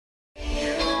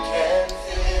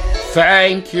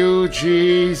Thank you,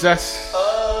 Jesus.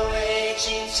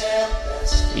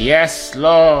 Yes,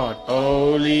 Lord,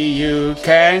 only you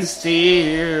can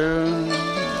steal.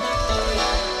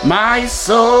 My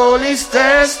soul is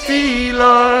thirsty,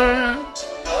 Lord.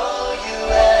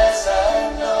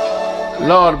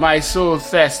 Lord, my soul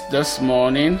thirsts this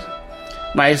morning.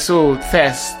 My soul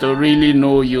thirsts to really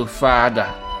know you, Father.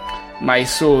 My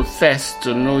soul thirsts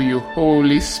to know you,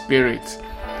 Holy Spirit.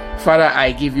 Father,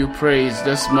 I give you praise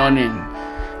this morning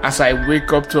as I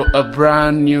wake up to a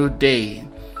brand new day.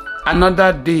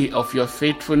 Another day of your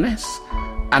faithfulness,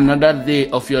 another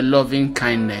day of your loving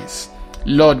kindness.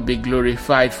 Lord, be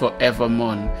glorified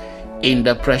forevermore in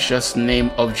the precious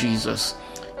name of Jesus.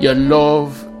 Your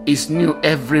love is new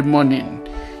every morning.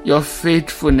 Your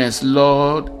faithfulness,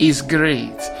 Lord, is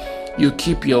great. You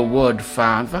keep your word,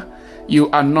 Father. You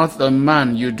are not a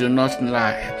man, you do not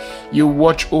lie. You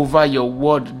watch over your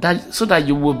word so that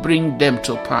you will bring them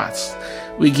to pass.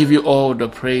 We give you all the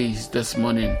praise this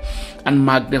morning and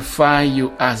magnify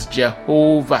you as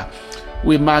Jehovah.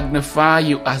 We magnify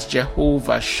you as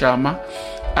Jehovah Shammah,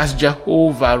 as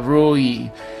Jehovah Roi,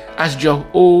 as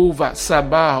Jehovah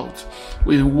Sabaoth.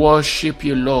 We worship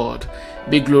you, Lord.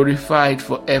 Be glorified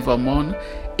forevermore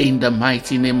in the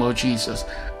mighty name of Jesus.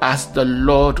 As the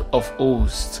Lord of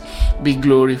hosts, be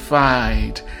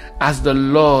glorified. As the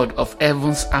Lord of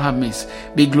heaven's armies,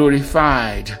 be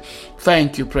glorified.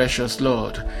 Thank you, precious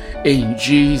Lord. In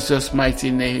Jesus' mighty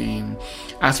name.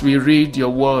 As we read your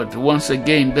word once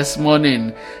again this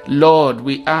morning, Lord,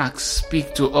 we ask,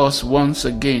 speak to us once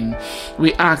again.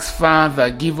 We ask,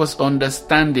 Father, give us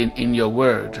understanding in your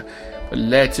word.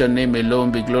 Let your name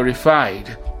alone be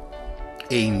glorified.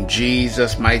 In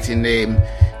Jesus' mighty name,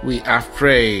 we have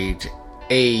prayed.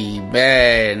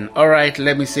 Amen. All right,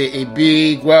 let me say a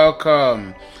big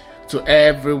welcome to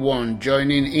everyone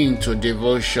joining into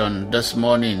devotion this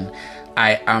morning.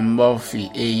 I am Murphy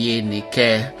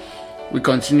Eyenike. We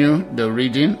continue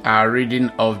our reading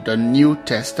of the New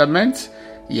Testament.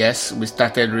 Yes, we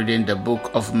started reading the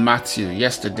book of Matthew.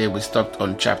 Yesterday we stopped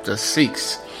on chapter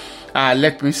 6.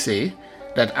 Let me say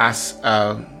that as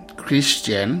a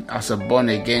Christian, as a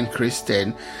born-again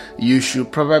Christian, you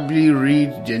should probably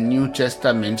read the New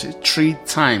Testament 3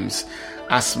 times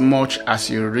as much as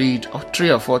you read, or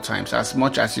 3 or 4 times as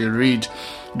much as you read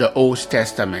the Old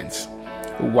Testament.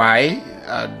 Why?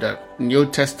 The New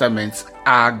Testament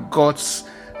are God's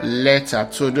letter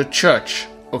to the church.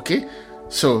 Okay?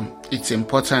 So it's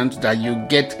important that you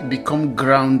become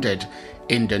grounded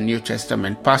in the New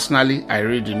Testament. Personally, I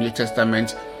read the New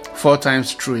Testament 4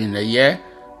 times through in a year,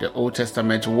 the Old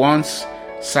Testament once,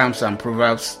 Psalms and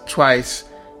Proverbs twice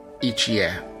each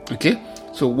year. Okay?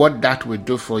 So what that will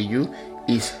do for you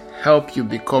is help you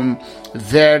become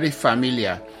very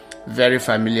familiar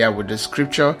with the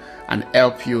scripture and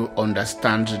help you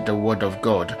understand the word of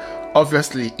God.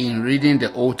 Obviously, in reading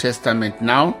the Old Testament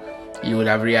now, you would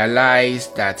have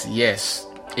realized that yes,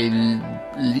 a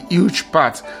huge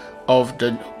part of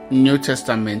the New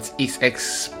Testament is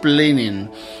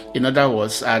explaining. In other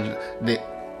words, the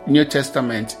New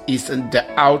Testament is the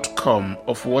outcome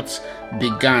of what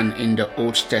began in the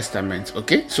Old Testament.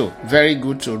 Okay, so very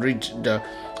good to read the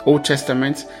Old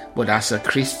Testament, but as a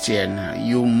Christian,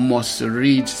 you must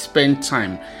spend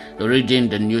time reading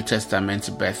the New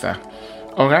Testament better.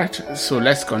 Alright, so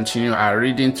let's continue our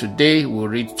reading today. We'll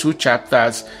read 2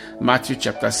 chapters, Matthew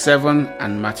chapter 7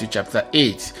 and Matthew chapter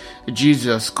 8.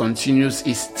 Jesus continues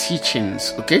his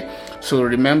teachings, okay? So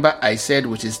remember I said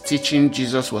with his teaching,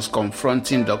 Jesus was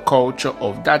confronting the culture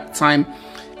of that time,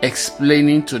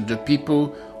 explaining to the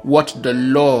people what the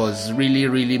laws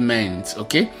really meant,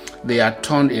 okay? They had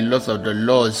turned a lot of the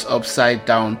laws upside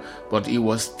down, but he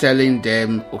was telling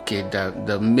them, okay,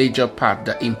 the major part,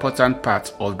 the important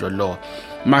part of the law.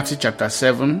 Matthew chapter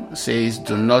 7 says,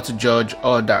 do not judge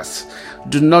others.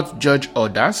 Do not judge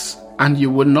others, and you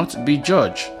will not be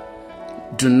judged.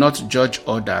 Do not judge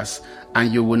others,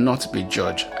 and you will not be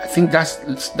judged. I think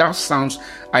that sounds,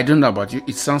 I don't know about you,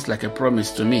 it sounds like a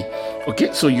promise to me.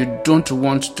 Okay, so you don't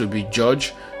want to be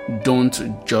judged,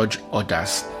 don't judge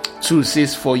others. 2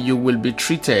 says, for you will be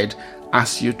treated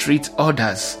as you treat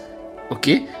others.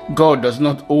 Okay, God does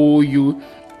not owe you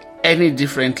any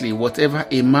differently. Whatever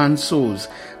a man sows,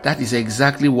 that is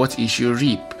exactly what he should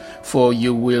reap.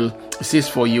 It says,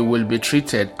 for you will be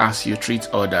treated as you treat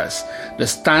others. The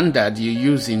standard you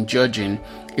use in judging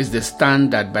is the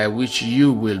standard by which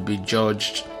you will be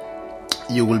judged.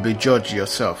 You will be judged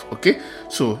yourself. Okay,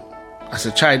 so as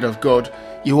a child of God,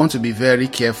 you want to be very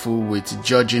careful with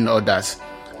judging others.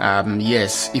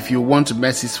 Yes, if you want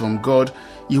mercies from God,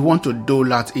 you want to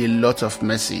dole out a lot of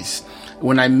mercies.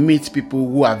 When I meet people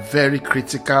who are very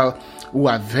critical, who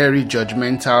are very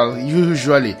judgmental,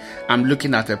 usually I'm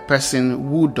looking at a person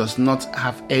who does not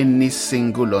have any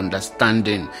single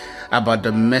understanding about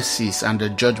the mercies and the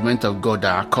judgment of God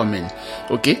that are coming.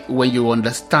 Okay, when you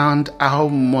understand how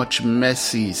much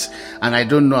mercies, and I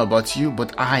don't know about you,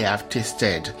 but I have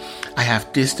tasted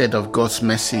of God's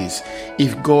mercies.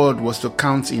 If God was to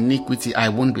count iniquity, I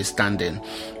won't be standing.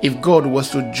 If God was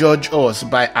to judge us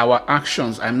by our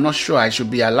actions, I'm not sure I should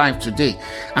be alive today.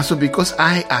 And so because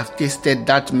I have tasted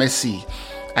that mercy,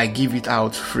 I give it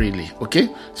out freely. Okay,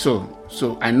 so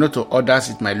I know to others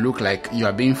it might look like you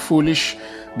are being foolish,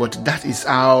 but that is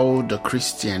how the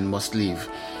Christian must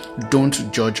live. Don't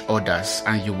judge others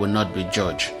and you will not be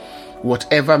judged.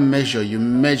 Whatever measure you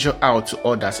measure out to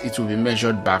others, it will be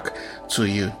measured back to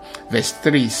you. Verse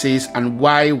 3 says, and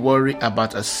why worry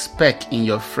about a speck in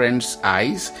your friend's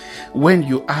eyes when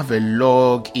you have a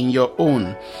log in your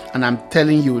own? And I'm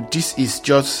telling you, this is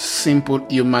just simple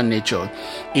human nature.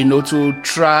 To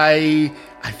try,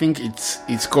 I think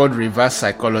it's called reverse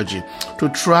psychology, to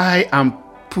try and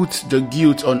put the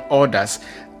guilt on others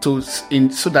so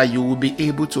that you will be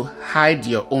able to hide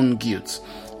your own guilt.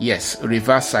 Yes,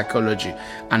 reverse psychology.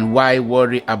 And why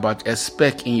worry about a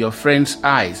speck in your friend's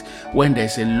eyes when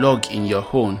there's a log in your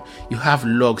own? You have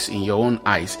logs in your own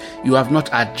eyes. You have not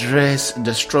addressed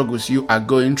the struggles you are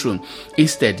going through.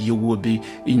 Instead, you will be,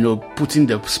 putting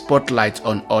the spotlight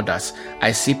on others.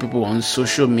 I see people on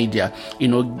social media,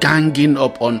 ganging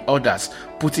up on others,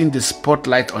 putting the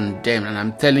spotlight on them. And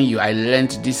I'm telling you, I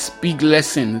learned this big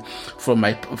lesson from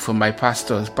my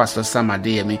pastor, Pastor Sam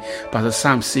Adeyemi. Pastor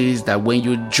Sam says that when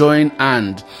you join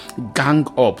and gang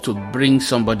up to bring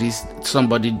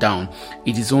somebody down,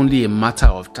 it is only a matter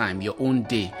of time. Your own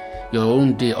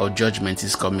day of judgment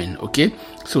is coming. Okay,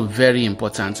 so very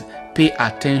important. Pay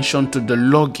attention to the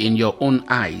log in your own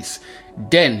eyes.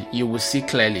 Then you will see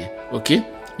clearly. Okay,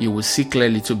 you will see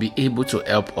clearly to be able to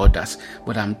help others.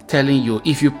 But I'm telling you,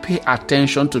 if you pay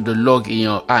attention to the log in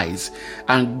your eyes,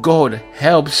 and God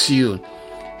helps you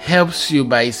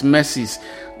by His mercies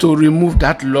to remove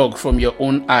that log from your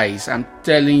own eyes, I'm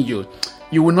telling you,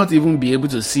 you will not even be able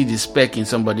to see the speck in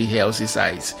somebody else's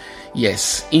eyes.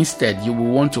 Yes, instead you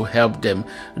will want to help them,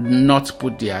 not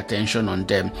put the attention on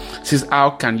them. Says,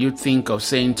 how can you think of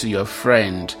saying to your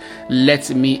friend, let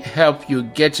me help you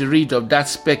get rid of that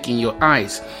speck in your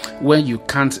eyes, when you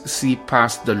can't see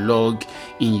past the log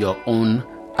in your own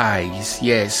eyes?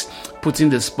 Yes, putting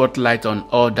the spotlight on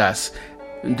others,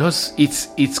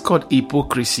 it's called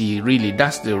hypocrisy. Really,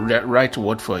 that's the right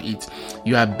word for it.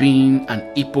 You are being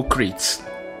an hypocrite.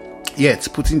 Yet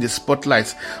putting the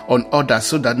spotlight on others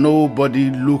so that nobody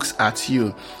looks at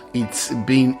you, it's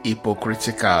being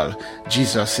hypocritical.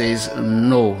 Jesus says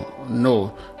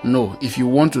no. If you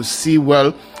want to see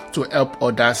well, to help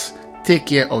others, take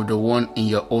care of the one in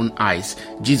your own eyes.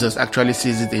 Jesus actually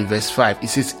says it in verse 5. He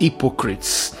says,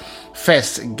 hypocrites,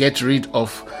 first get rid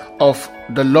of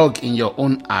the log in your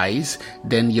own eyes,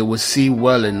 then you will see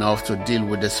well enough to deal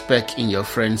with the speck in your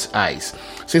friend's eyes.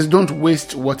 It says, don't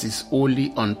waste what is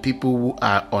holy on people who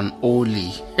are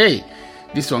unholy. Hey,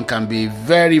 this one can be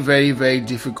very, very, very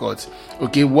difficult.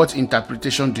 Okay, what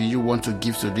interpretation do you want to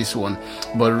give to this one?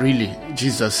 But really,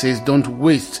 Jesus says, don't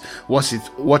waste what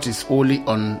is holy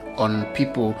on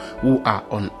people who are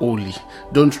unholy.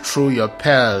 Don't throw your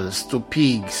pearls to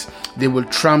pigs. They will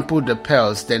trample the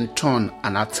pearls, then turn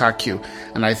and attack you.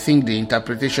 And I think the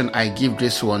interpretation I give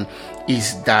this one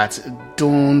is that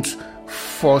don't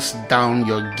force down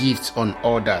your gifts on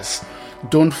others.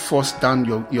 Don't force down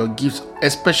your gifts,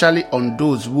 especially on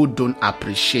those who don't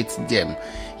appreciate them.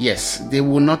 Yes, they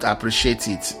will not appreciate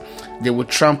it. They will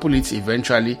trample it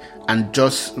eventually and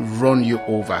just run you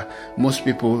over. Most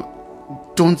people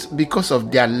don't, because of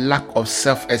their lack of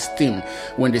self-esteem.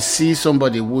 When they see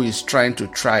somebody who is trying to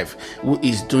thrive, who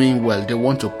is doing well, they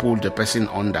want to pull the person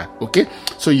under. Okay,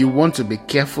 so you want to be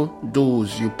careful.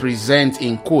 Those you present,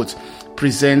 in quotes,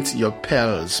 present your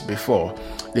pearls before.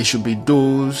 They should be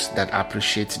those that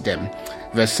appreciate them.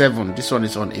 Verse 7, this one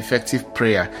is on effective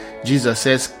prayer. Jesus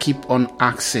says, keep on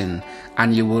asking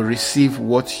and you will receive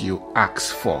what you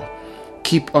ask for.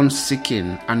 Keep on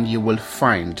seeking and you will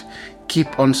find.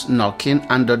 Keep on knocking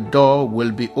and the door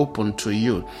will be open to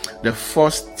you. The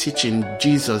first teaching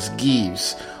Jesus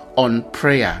gives on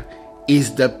prayer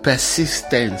is the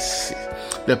persistence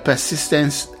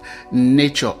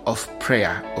nature of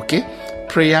prayer. Okay,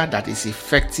 prayer that is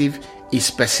effective is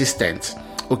persistent.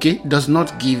 Okay, does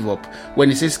not give up.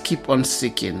 When it says keep on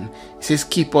seeking, it says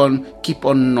keep on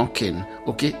knocking.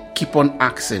 Okay, keep on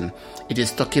asking. It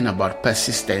is talking about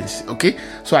persistence. Okay,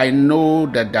 so I know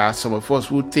that there are some of us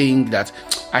who think that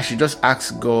I should just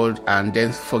ask God and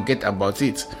then forget about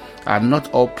it. And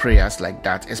not all prayers like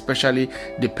that, especially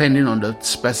depending on the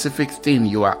specific thing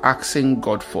you are asking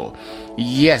God for.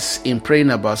 Yes, in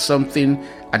praying about something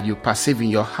and you perceive in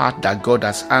your heart that God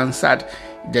has answered,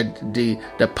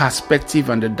 the perspective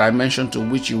and the dimension to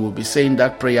which you will be saying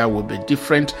that prayer will be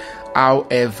different.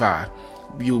 However,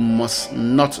 you must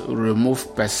not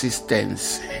remove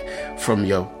persistence from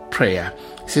your prayer.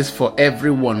 It says, for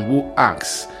everyone who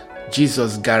asks,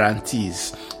 Jesus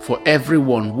guarantees. For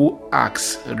everyone who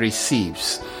asks,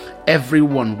 receives.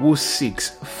 Everyone who seeks,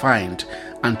 finds.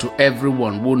 And to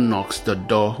everyone who knocks, the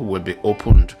door will be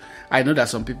opened. I know that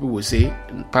some people will say,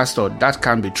 Pastor, that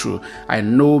can't be true. I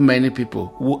know many people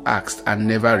who asked and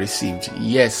never received.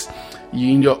 Yes,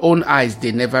 in your own eyes,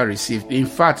 they never received. In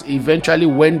fact, eventually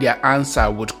when their answer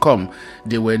would come,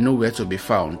 they were nowhere to be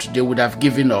found. They would have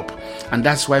given up. And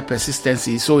that's why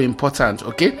persistency is so important,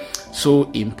 okay?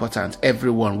 So important.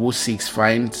 Everyone who seeks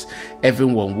finds.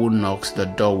 Everyone who knocks, the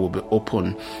door will be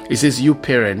open. It says, you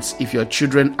parents, if your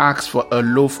children ask for a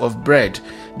loaf of bread,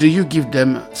 do you give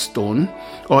them stone?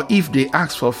 Or if they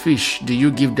ask for fish, do you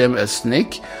give them a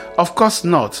snake? Of course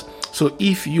not. So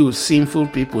if you sinful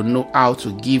people know how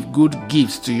to give good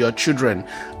gifts to your children,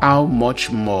 how much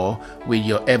more will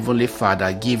your heavenly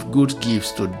Father give good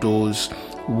gifts to those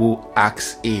who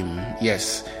ask him?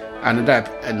 Yes.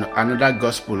 Another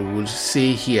gospel will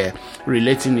say here,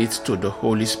 relating it to the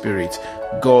Holy Spirit,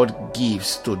 God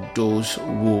gives to those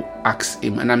who ask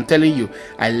him. And I'm telling you,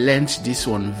 I learned this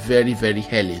one very, very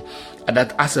early.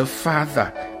 That as a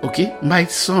father, okay, my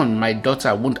son, my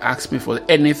daughter won't ask me for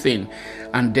anything,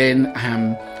 and then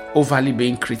I'm overly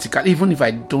being critical. Even if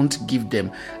I don't give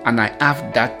them and I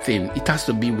have that thing, it has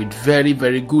to be with very,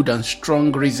 very good and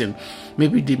strong reason.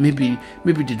 Maybe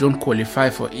they don't qualify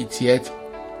for it yet,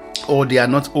 or they are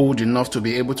not old enough to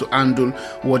be able to handle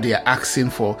what they are asking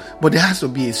for, but there has to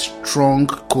be a strong,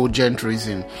 cogent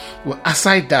reason. Well,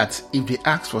 aside that, if they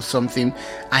ask for something,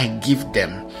 I give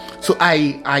them. So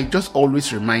I just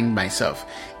always remind myself,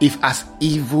 if as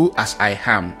evil as I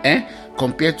am,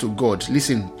 compared to God,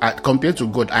 listen, compared to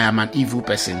God, I am an evil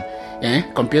person.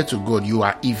 Compared to God, you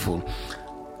are evil.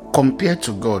 Compared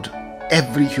to God,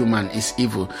 every human is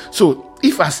evil. So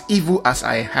if as evil as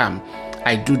I am,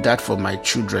 I do that for my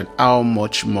children, how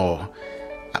much more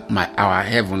our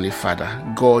Heavenly Father,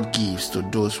 God gives to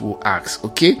those who ask,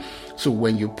 okay? So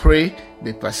when you pray,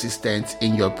 be persistent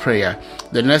in your prayer.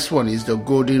 The next one is the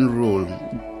golden rule.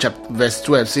 Verse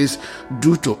 12 says,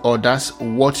 do to others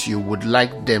what you would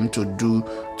like them to do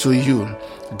to you.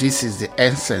 This is the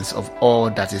essence of all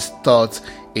that is taught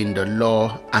in the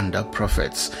law and the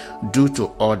prophets. Do to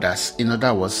others, in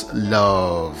other words,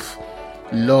 love.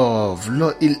 Love,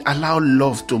 allow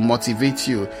love to motivate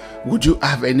you. Would you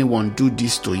have anyone do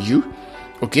this to you?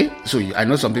 Okay, so I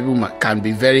know some people can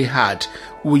be very hard.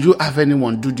 Would you have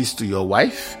anyone do this to your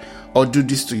wife, or do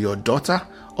this to your daughter,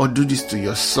 or do this to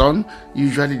your son?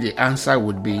 Usually the answer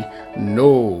would be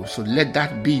no. So let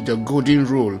that be the golden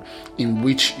rule in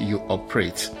which you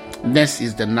operate. Next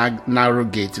is the narrow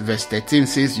gate. Verse 13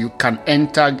 says you can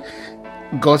enter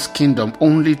God's kingdom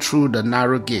only through the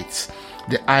narrow gates.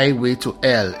 The highway to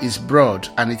hell is broad,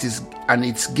 and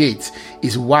its gate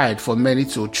is wide for many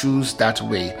to choose that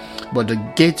way. But the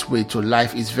gateway to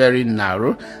life is very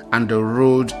narrow, and the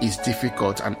road is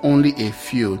difficult, and only a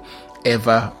few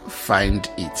ever find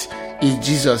it. Is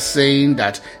Jesus saying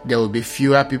that there will be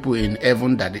fewer people in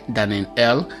heaven than in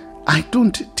hell? I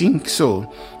don't think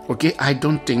so. Okay, I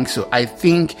don't think so. I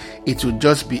think it would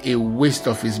just be a waste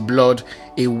of his blood,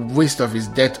 a waste of his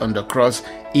death on the cross,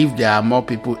 if there are more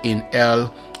people in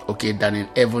hell, okay, than in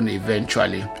heaven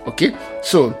eventually. Okay,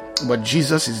 so, but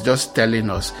Jesus is just telling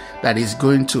us that he's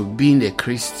going to, being a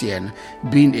Christian,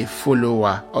 being a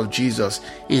follower of Jesus,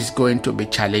 is going to be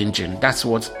challenging. That's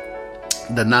what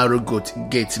the narrow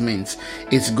gate means.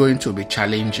 It's going to be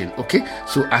challenging. Okay,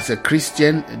 so as a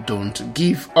Christian, don't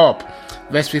give up.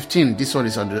 Verse 15, this one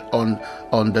is on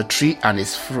the tree and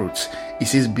its fruits. It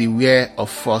says, beware of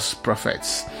false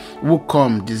prophets who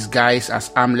come disguised as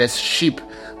harmless sheep,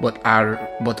 but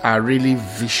are really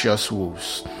vicious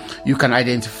wolves. You can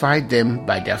identify them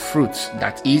by their fruits,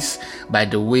 that is, by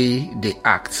the way they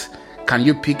act. Can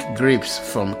you pick grapes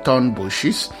from thorn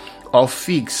bushes, or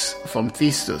figs from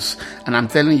thistles? And I'm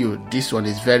telling you, this one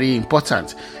is very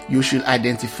important. You should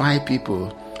identify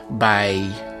people by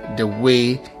the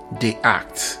way they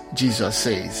act. Jesus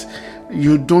says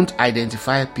you don't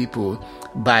identify people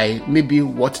by maybe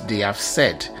what they have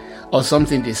said or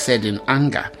something they said in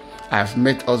anger. I've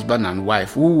met husband and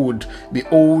wife who would be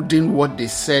holding what they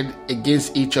said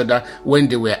against each other when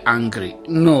they were angry.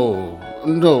 No.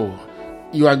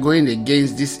 you are going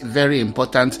against this very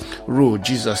important rule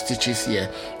Jesus teaches here,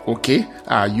 okay,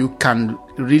 you can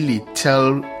really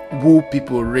tell who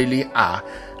people really are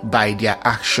by their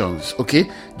actions, okay?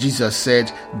 Jesus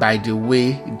said, by the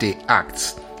way they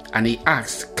act. And he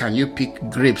asked, can you pick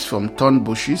grapes from thorn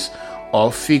bushes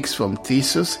or figs from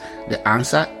thistles? The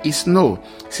answer is no.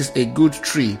 It says a good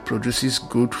tree produces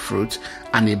good fruit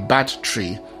and a bad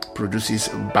tree produces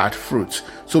bad fruit.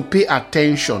 So pay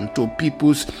attention to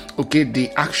people's, okay,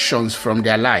 the actions from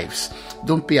their lives.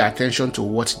 Don't pay attention to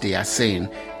what they are saying.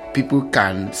 People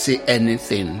can say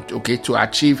anything, okay, to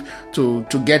achieve, to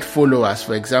get followers.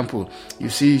 For example, you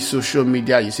see social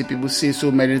media, you see people say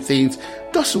so many things.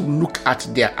 Just look at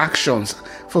their actions,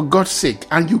 for God's sake,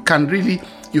 and you can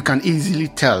easily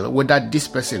tell whether this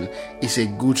person is a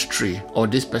good tree or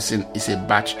this person is a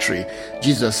bad tree.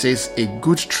 Jesus says a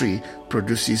good tree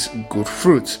produces good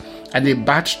fruit and a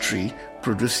bad tree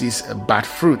produces bad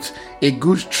fruit. A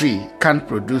good tree can't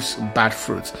produce bad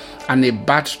fruit, and a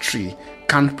bad tree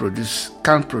can't produce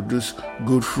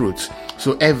good fruit.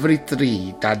 So every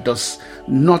tree that does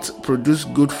not produce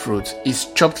good fruit is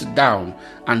chopped down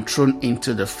and thrown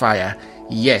into the fire.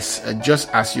 Yes, just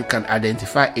as you can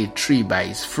identify a tree by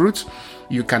its fruit,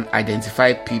 you can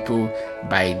identify people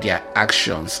by their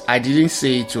actions. I didn't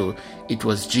say it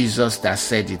was Jesus that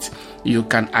said it. You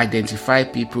can identify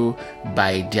people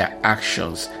by their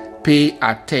actions. Pay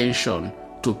attention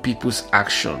to people's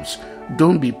actions.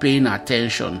 Don't be paying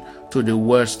attention to the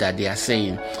words that they are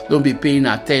saying. Don't be paying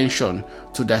attention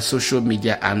to their social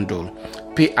media handle.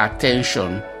 Pay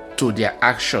attention to their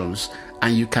actions,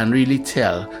 and you can really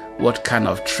tell what kind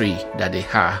of tree that they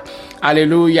are.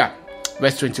 Hallelujah.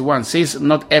 Verse 21 says,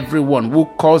 not everyone who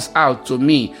calls out to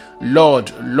me,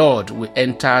 Lord, Lord, will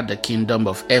enter the kingdom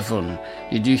of heaven.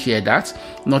 Did you hear that?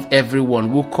 Not everyone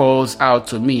who calls out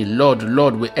to me, Lord,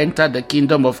 Lord, will enter the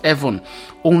kingdom of heaven.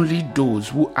 Only those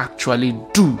who actually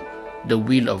do the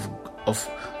will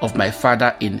of my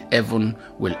Father in heaven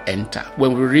will enter.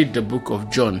 When we read the book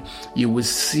of John, you will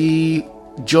see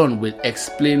John will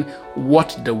explain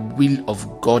what the will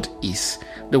of God is.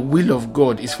 The will of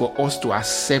God is for us to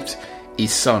accept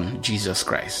his Son, Jesus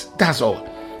Christ. That's all.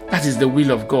 That is the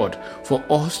will of God, for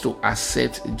us to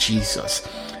accept Jesus.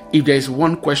 If there is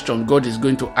one question God is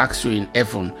going to ask you in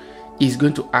heaven, he's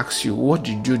going to ask you, what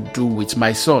did you do with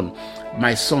my son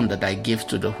that I gave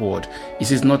to the world? He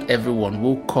says, not everyone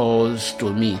who calls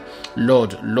to me,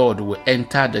 Lord, Lord, will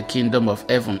enter the kingdom of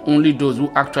heaven. Only those who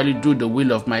actually do the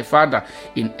will of my Father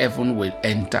in heaven will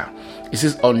enter. He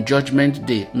says, on judgment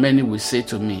day, many will say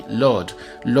to me, Lord,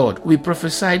 Lord, we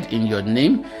prophesied in your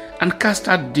name and cast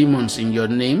out demons in your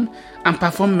name and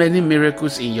performed many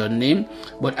miracles in your name.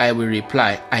 But I will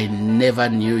reply, I never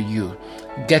knew you.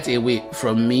 Get away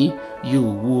from me, you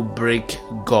who break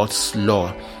God's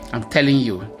law. I'm telling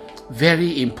you,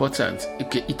 very important.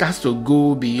 It has to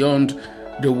go beyond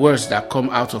the words that come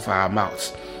out of our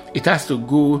mouths. It has to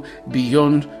go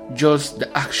beyond just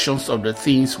the actions of the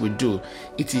things we do.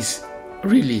 It is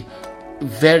really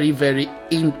very, very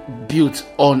inbuilt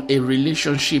on a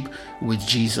relationship with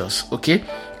Jesus. Okay?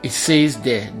 It says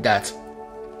there that,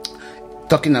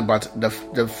 talking about the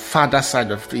Father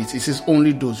side of it, it says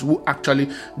only those who actually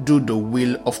do the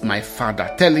will of my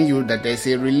Father, telling you that there's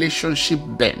a relationship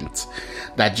bent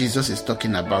that Jesus is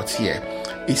talking about here.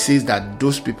 It says that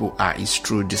those people are his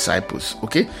true disciples.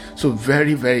 Okay, so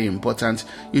very, very important.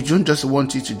 You don't just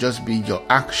want it to just be your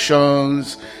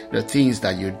actions, the things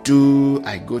that you do.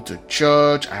 I go to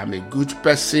church, I am a good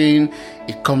person.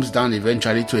 It comes down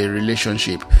eventually to a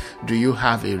relationship. Do you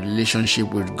have a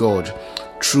relationship with God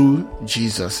through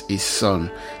Jesus, his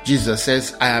Son? Jesus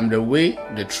says, I am the way,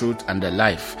 the truth, and the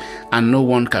life, and no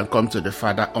one can come to the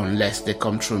Father unless they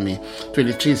come through me.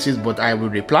 23 says, but I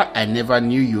will reply, I never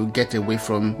knew you. Get away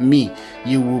from me,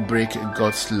 you will break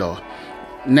God's law.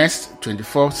 Next,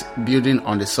 24th, building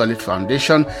on the solid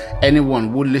foundation. Anyone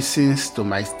who listens to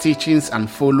my teachings and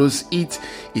follows it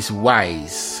is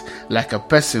wise, like a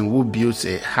person who builds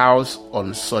a house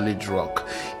on solid rock.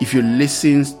 If you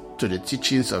listen to the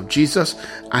teachings of Jesus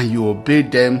and you obey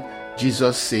them,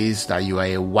 Jesus says that you are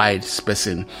a wise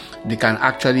person. They can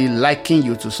actually liken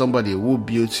you to somebody who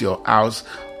built your house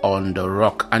on the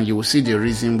rock, and you will see the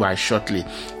reason why shortly.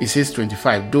 It says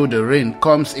 25, though the rain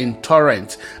comes in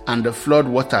torrent and the flood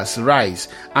waters rise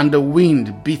and the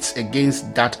wind beats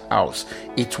against that house,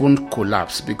 it won't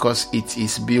collapse because it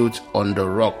is built on the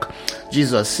rock.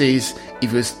 Jesus says,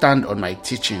 if you stand on my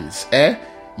teachings,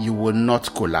 you will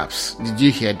not collapse. Did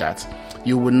you hear that?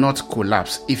 you will not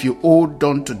collapse. If you hold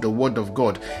on to the word of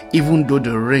God, even though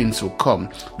the rains will come,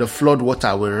 the flood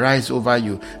water will rise over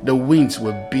you, the winds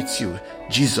will beat you,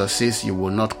 Jesus says you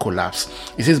will not collapse.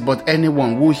 He says, but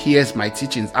anyone who hears my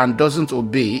teachings and doesn't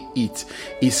obey it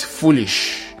is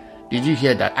foolish. Did you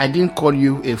hear that? I didn't call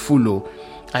you a fool.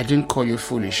 I didn't call you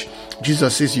foolish.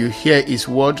 Jesus says you hear his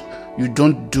word, you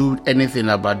don't do anything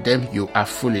about them, you are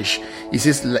foolish. He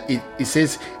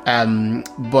says,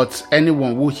 but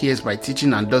anyone who hears my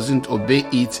teaching and doesn't obey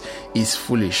it is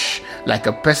foolish, like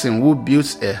a person who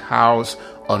builds a house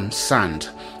on sand.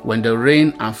 When the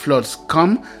rain and floods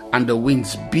come and the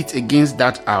winds beat against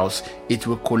that house, it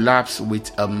will collapse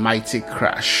with a mighty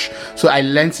crash. So I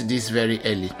learned this very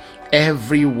early.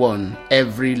 Every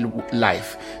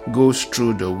life goes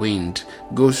through the wind,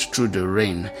 goes through the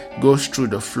rain, goes through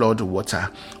the flood water.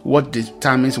 What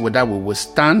determines whether we will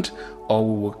stand or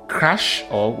we will crash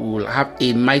or we will have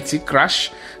a mighty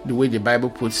crash, the way the Bible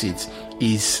puts it,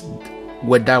 is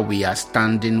whether we are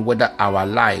standing, whether our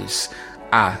lives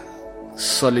are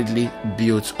solidly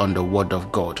built on the word of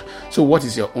God. So what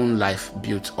is your own life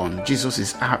built on? Jesus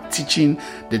is teaching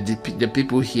the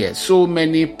people here so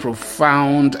many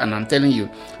profound, and I'm telling you,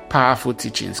 powerful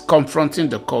teachings, confronting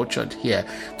the culture here.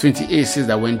 28 says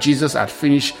that when Jesus had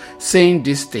finished saying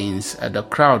these things, the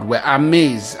crowd were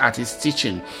amazed at his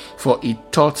teaching, for he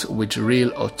taught with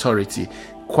real authority,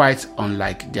 quite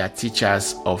unlike their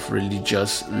teachers of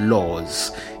religious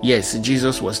laws. Yes,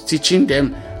 Jesus was teaching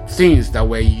them things that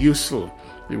were useful.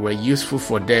 They were useful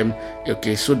for them,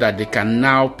 so that they can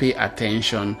now pay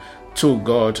attention to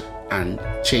God and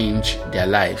change their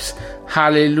lives.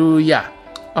 Hallelujah.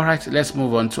 All right, let's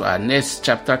move on to our next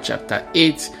chapter, chapter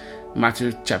 8,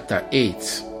 Matthew chapter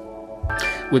 8.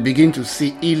 We begin to see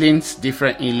healings,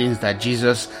 different healings that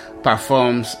Jesus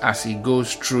performs as he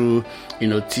goes through,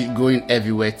 going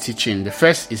everywhere teaching. The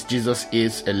first is Jesus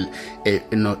is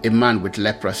a man with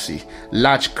leprosy.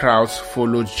 Large crowds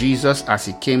followed Jesus as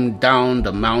he came down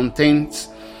the mountains.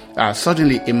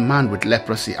 Suddenly a man with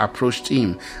leprosy approached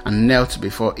him and knelt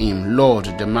before him. Lord,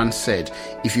 the man said,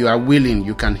 if you are willing,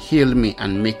 you can heal me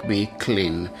and make me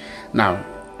clean. Now,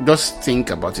 just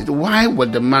think about it. Why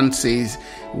would the man say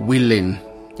willing?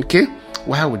 Okay?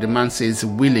 Why would the man say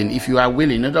willing? If you are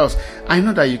willing, I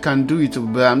know that you can do it,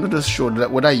 but I'm not just sure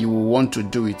that whether you will want to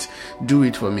do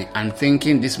it for me. And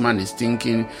this man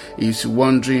is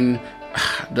wondering,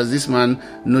 does this man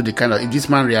know if this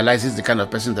man realizes the kind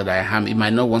of person that I am, he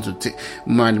might not want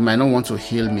to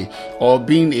heal me. Or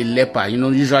being a leper,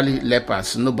 usually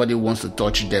lepers, nobody wants to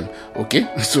touch them.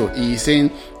 Okay, so he is saying,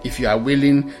 if you are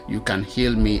willing, you can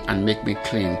heal me and make me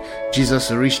clean. Jesus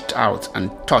reached out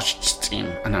and touched him,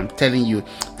 and I'm telling you,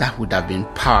 that would have been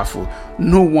powerful.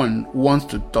 No one wants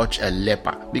to touch a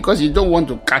leper because you don't want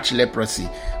to catch leprosy,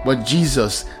 but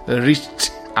Jesus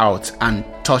reached out and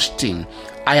touched him.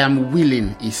 I am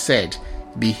willing, he said,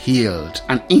 be healed.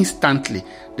 And instantly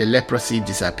the leprosy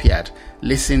disappeared.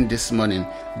 Listen this morning,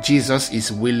 Jesus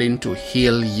is willing to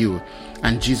heal you,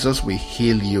 and Jesus will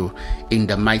heal you in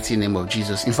the mighty name of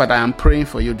Jesus. In fact, I am praying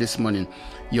for you this morning.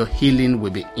 Your healing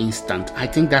will be instant. I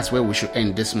think that's where we should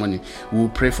end this morning. We will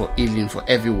pray for healing for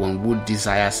everyone who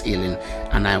desires healing.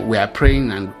 And we are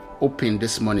praying and hoping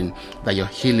this morning that your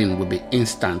healing will be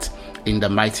instant in the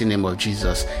mighty name of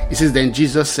Jesus. It says, then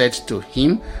Jesus said to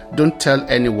him, don't tell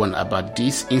anyone about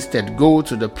this. Instead, go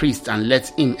to the priest and let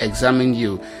him examine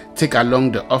you. Take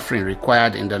along the offering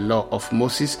required in the law of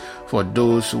Moses for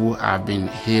those who have been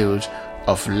healed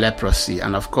of leprosy.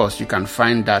 And of course, you can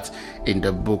find that in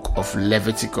the book of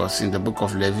Leviticus. In the book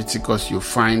of Leviticus, you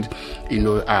find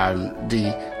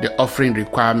the offering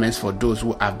requirements for those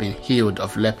who have been healed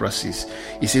of leprosies.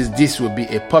 It says this will be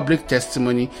a public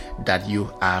testimony that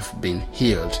you have been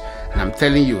healed. And I'm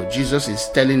telling you, Jesus is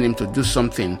telling him to do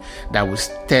something that will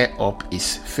stir up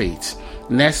his faith.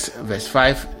 Next, verse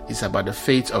 5 is about the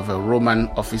faith of a Roman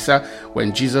officer.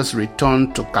 When Jesus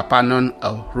returned to Capernaum,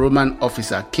 a Roman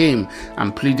officer came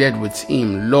and pleaded with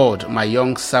him, Lord, my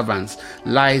young servant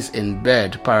lies in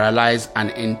bed, paralyzed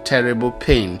and in terrible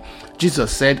pain.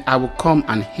 Jesus said, I will come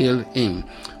and heal him.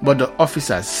 But the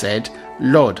officer said,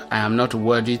 Lord, I am not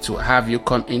worthy to have you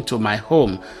come into my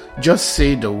home. Just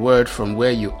say the word from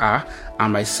where you are,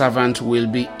 and my servant will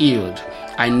be healed.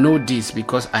 I know this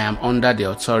because I am under the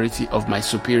authority of my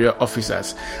superior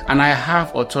officers, and I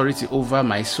have authority over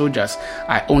my soldiers.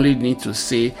 I only need to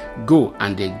say, go,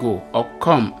 and they go, or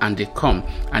come, and they come.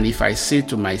 And if I say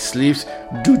to my slaves,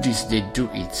 do this, they do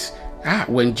it.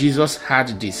 When Jesus heard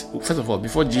this, first of all,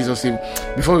 before we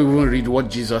even read what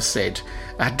Jesus said,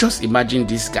 just imagine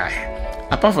this guy.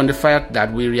 Apart from the fact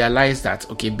that we realize that,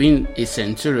 okay, being a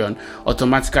centurion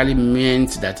automatically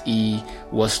meant that he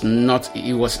was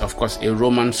of course a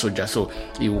Roman soldier, so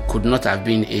he could not have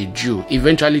been a Jew.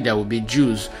 Eventually there will be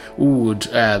Jews who would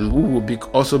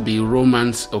also be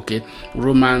Romans, okay,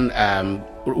 who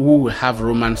will have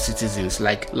Roman citizens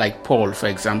like Paul, for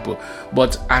example.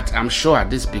 But I'm sure at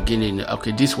this beginning,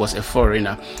 okay, this was a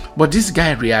foreigner. But this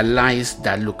guy realized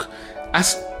that, look,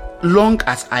 as long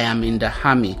as I am in the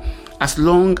army, as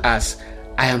long as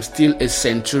I am still a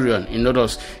centurion, in other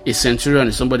words, a centurion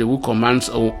is somebody who commands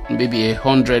maybe a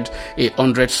hundred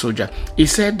soldier. He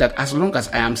said that as long as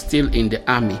I am still in the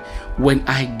army, when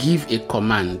I give a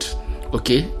command,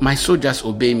 okay, my soldiers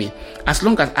obey me. As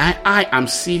long as I am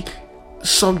still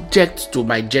subject to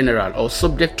my general or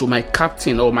subject to my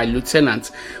captain or my lieutenant,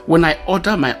 when I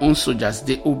order my own soldiers,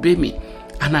 they obey me.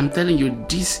 And I'm telling you,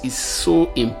 this is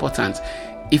so important.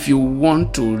 If you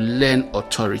want to learn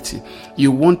authority,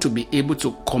 you want to be able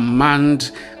to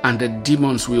command and the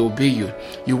demons will obey you.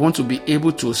 You want to be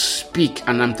able to speak,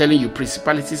 and I'm telling you,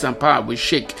 principalities and power will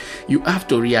shake. You have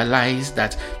to realize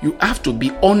that you have to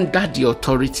be under the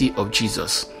authority of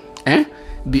Jesus.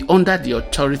 Be under the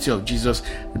authority of Jesus.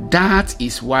 That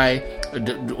is why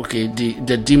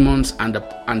the demons and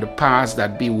the powers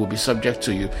that be will be subject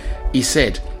to you. He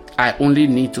said, I only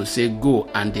need to say go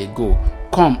and they go.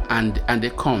 Come and they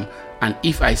come. And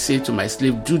if I say to my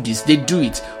slave, do this, they do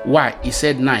it. Why? He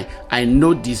said, 9, I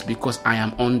know this because I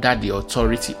am under the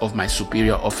authority of my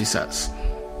superior officers.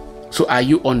 So are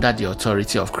you under the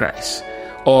authority of Christ?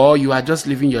 Or you are just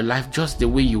living your life just the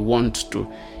way you want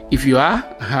to? If you are,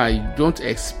 I don't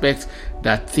expect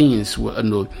that things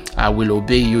will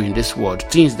obey you in this world.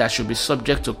 Things that should be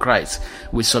subject to Christ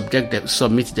will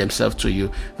submit themselves to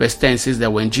you. Verse 10 says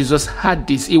that when Jesus heard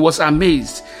this, he was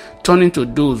amazed. Turning to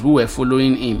those who were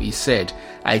following him, he said,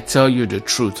 I tell you the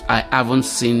truth, I haven't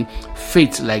seen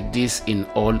faith like this in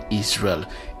all Israel.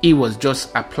 He was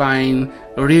just applying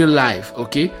real life,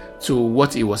 okay, to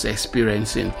what he was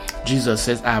experiencing. Jesus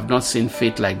says, I have not seen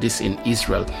faith like this in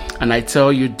Israel. And I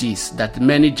tell you this, that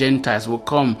many Gentiles will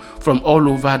come from all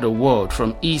over the world,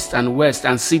 from east and west,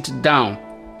 and sit down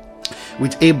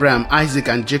with Abraham, Isaac,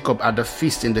 and Jacob at the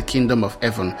feast in the kingdom of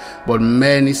heaven. But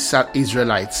many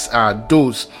Israelites,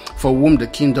 those for whom the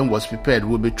kingdom was prepared,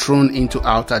 will be thrown into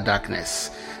outer darkness,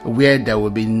 where there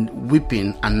will be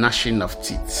weeping and gnashing of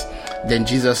teeth. Then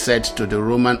Jesus said to the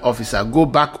Roman officer, go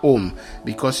back home,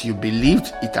 because you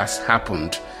believed it has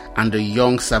happened. And the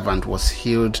young servant was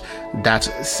healed that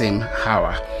same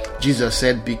hour. Jesus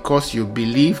said, because you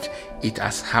believed it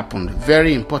has happened.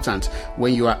 Very important.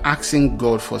 When you are asking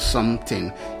God for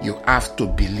something, you have to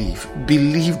believe.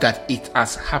 Believe that it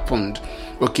has happened.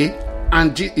 Okay?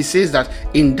 And it says that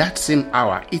in that same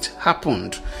hour, it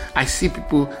happened. I see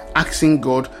people asking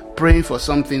God, praying for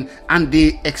something, and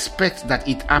they expect that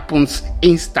it happens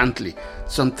instantly.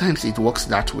 Sometimes it works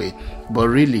that way, but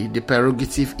really the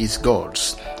prerogative is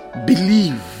God's.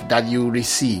 Believe that you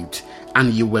received,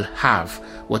 and you will have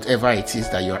whatever it is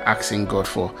that you're asking God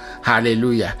for.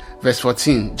 Hallelujah. Verse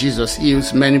 14, Jesus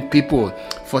heals many people.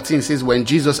 14 says, when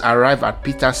Jesus arrived at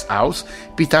Peter's house,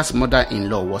 Peter's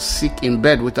mother-in-law was sick in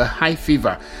bed with a high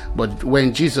fever. But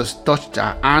when Jesus touched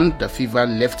her hand, the fever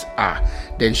left her.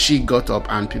 Then she got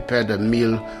up and prepared a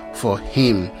meal for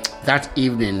him. That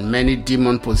evening, many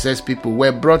demon-possessed people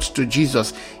were brought to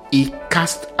Jesus. He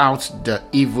cast out the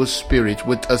evil spirit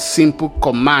with a simple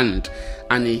command,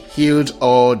 and he healed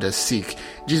all the sick.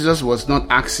 Jesus was not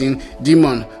asking,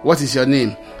 demon, what is your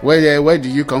name? Where do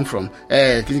you come from?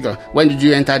 When did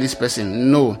you enter this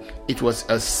person? No, it was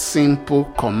a simple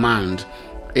command.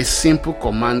 A simple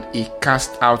command. He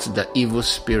cast out the evil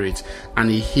spirit and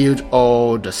he healed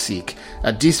all the sick.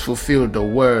 This fulfilled the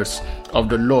words of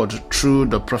the Lord through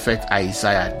the prophet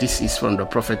Isaiah. This is from the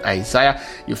prophet Isaiah.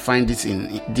 You find this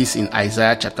in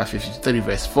Isaiah chapter 53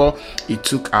 verse 4. He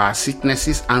took our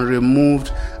sicknesses and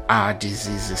removed our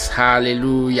diseases.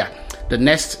 Hallelujah. The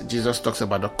next, Jesus talks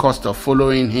about the cost of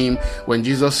following him. When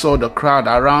Jesus saw the crowd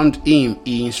around him,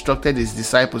 he instructed his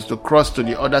disciples to cross to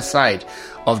the other side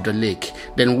of the lake.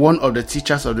 Then one of the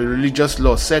teachers of the religious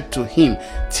law said to him,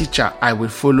 Teacher, I will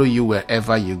follow you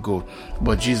wherever you go.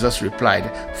 But Jesus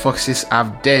replied, Foxes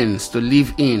have dens to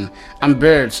live in, and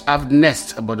birds have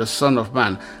nests, but the Son of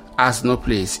Man has no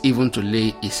place even to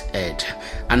lay his head.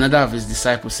 Another of his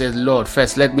disciples said, Lord,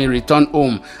 first let me return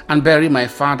home and bury my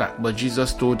father. But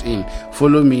Jesus told him,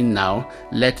 Follow me now,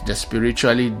 let the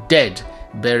spiritually dead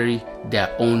bury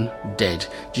their own dead.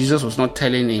 Jesus was not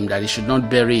telling him that he should not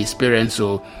bury his parents.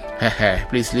 So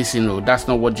please listen. No, that's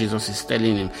not what Jesus is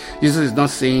telling him. Jesus is not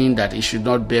saying that he should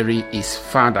not bury his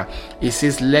father. He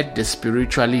says, let the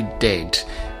spiritually dead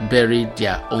bury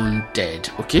their own dead.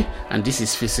 Okay, and this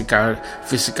is physical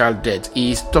death.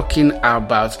 He is talking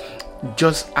about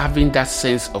just having that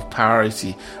sense of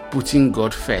priority, putting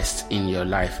God first in your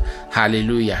life.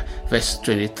 Hallelujah. Verse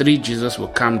 23, Jesus will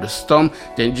calm the storm.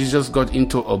 Then Jesus got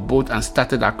into a boat and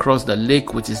started across the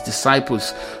lake with his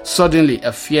disciples. Suddenly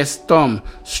a fierce storm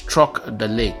struck the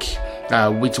lake,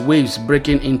 with waves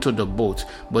breaking into the boat,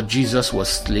 but Jesus was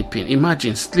sleeping.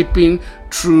 Imagine sleeping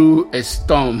through a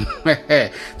storm.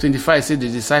 25 said the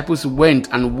disciples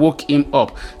went and woke him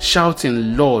up,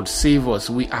 shouting, Lord, save us,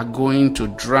 we are going to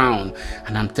drown.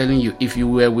 And I'm telling you, if you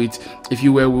were with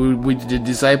the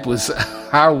disciples,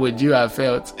 how would you have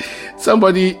felt?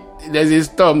 There's a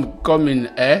storm coming,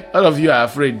 all of you are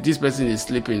afraid. This person is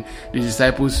sleeping. The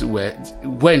disciples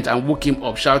went and woke him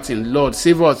up, shouting, Lord,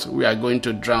 save us, we are going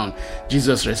to drown.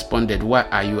 Jesus responded, why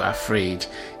are you afraid?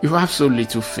 You have so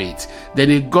little faith. Then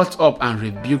he got up and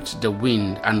rebuked the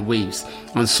wind and waves,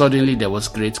 and suddenly there was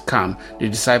great calm. The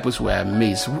disciples were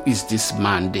amazed. Who is this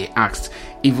man? They asked.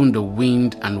 Even the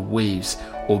wind and waves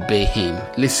obey him.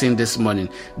 Listen this morning.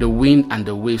 The wind and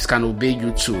the waves can obey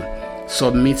you too.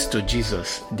 Submit to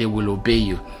Jesus, they will obey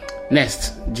you.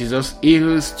 Next, Jesus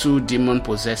heals 2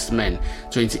 demon-possessed men.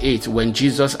 28, when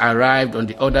Jesus arrived on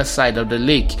the other side of the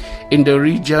lake in the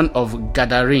region of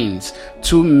Gadarenes,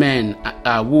 2 men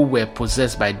who were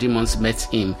possessed by demons met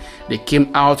him. They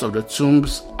came out of the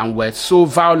tombs and were so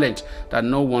violent that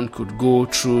no one could go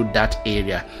through that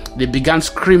area. They began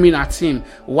screaming at him,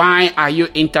 why are you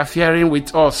interfering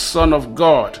with us, Son of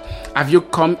God? Have you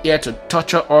come here to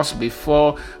torture us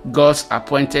before God's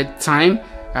appointed time?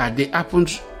 There happened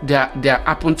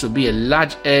to be a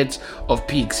large herd of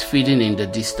pigs feeding in the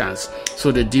distance.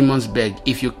 So the demons begged,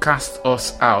 if you cast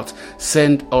us out,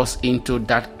 send us into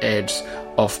that herd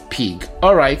of pig.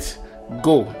 All right,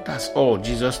 go. That's all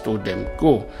Jesus told them.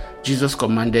 Go. Jesus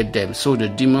commanded them. So the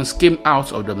demons came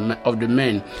out of the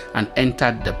men and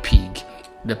entered the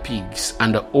pigs,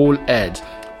 and the whole herd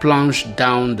plunged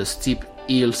down the steep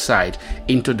hillside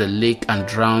into the lake and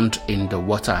drowned in the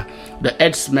water. The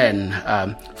herdsmen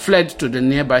fled to the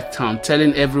nearby town,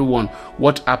 telling everyone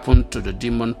what happened to the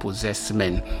demon-possessed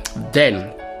men.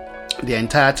 Then the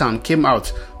entire town came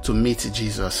out to meet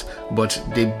Jesus, but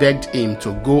they begged him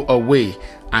to go away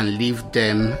and leave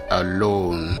them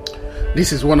alone.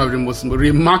 This is one of the most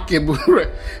remarkable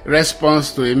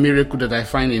response to a miracle that I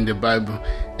find in the Bible.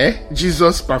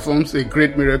 Jesus performs a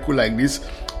great miracle like this,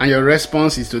 and your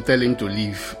response is to tell him to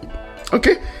leave.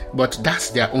 Okay, but that's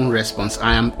their own response.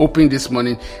 I am hoping this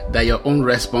morning that your own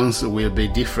response will be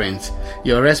different.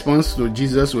 Your response to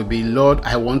Jesus will be, Lord,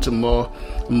 I want more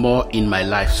in my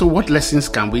life. So what lessons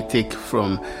can we take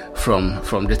from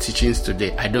the teachings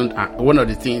today? One of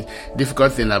the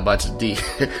difficult thing about the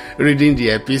reading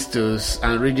the epistles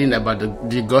and reading about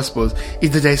the gospels is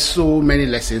that there's so many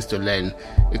lessons to learn.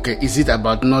 Okay, is it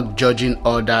about not judging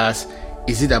others?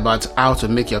 Is it about how to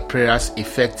make your prayers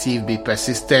effective, be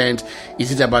persistent?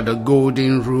 Is it about the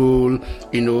golden rule,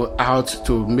 how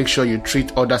to make sure you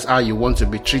treat others how you want to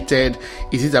be treated?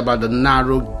 Is it about the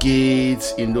narrow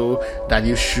gates, that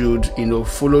you should,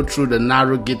 follow through the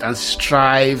narrow gate and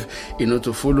strive,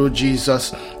 to follow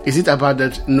Jesus? Is it about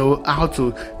that, how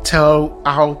to tell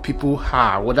how people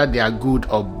are, whether they are good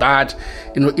or bad?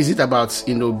 Is it about,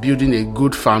 building a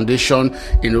good foundation?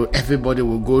 Everybody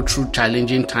will go through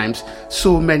challenging times.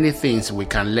 So many things we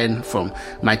can learn from.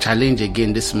 My challenge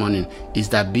again this morning is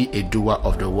that be a doer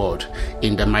of the word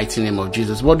in the mighty name of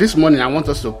Jesus. But this morning I want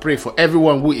us to pray for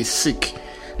everyone who is sick.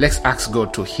 Let's ask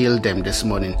God to heal them this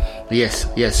morning. Yes,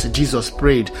 Jesus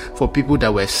prayed for people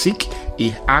that were sick.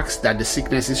 He asked that the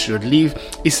sicknesses should leave.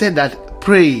 He said that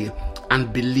pray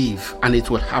and believe and it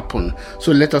will happen.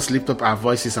 So let us lift up our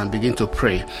voices and begin to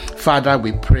pray. Father,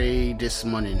 we pray this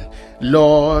morning,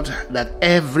 Lord, that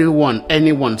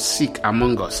anyone sick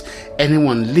among us,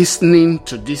 anyone listening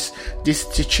to these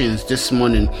teachings this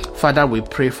morning, Father, we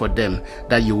pray for them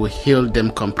that you will heal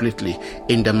them completely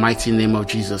in the mighty name of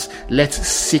Jesus. Let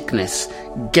sickness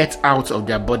get out of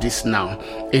their bodies now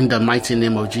in the mighty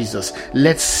name of Jesus.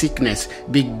 Let sickness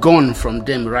be gone from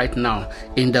them right now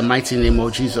in the mighty name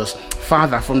of Jesus.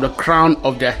 Father, from the crown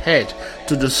of their head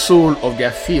to the sole of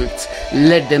their feet,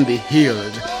 let them be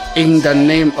healed in the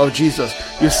name of Jesus.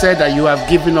 You said that you have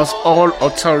given us all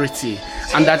authority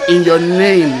and that in your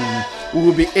name we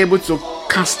will be able to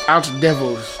cast out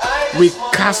devils. We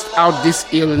cast out this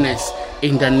illness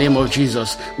in the name of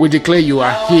Jesus. We declare you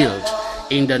are healed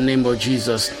in the name of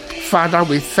Jesus. Father,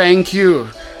 we thank you.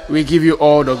 We give you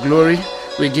all the glory.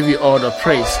 We give you all the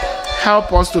praise.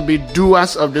 Help us to be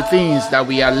doers of the things that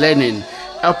we are learning.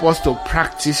 Help us to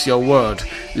practice your word.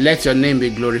 Let your name be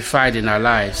glorified in our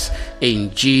lives.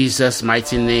 In Jesus'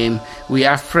 mighty name, we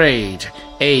have prayed.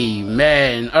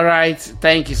 Amen. All right.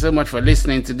 Thank you so much for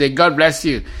listening today. God bless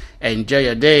you. Enjoy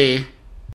your day.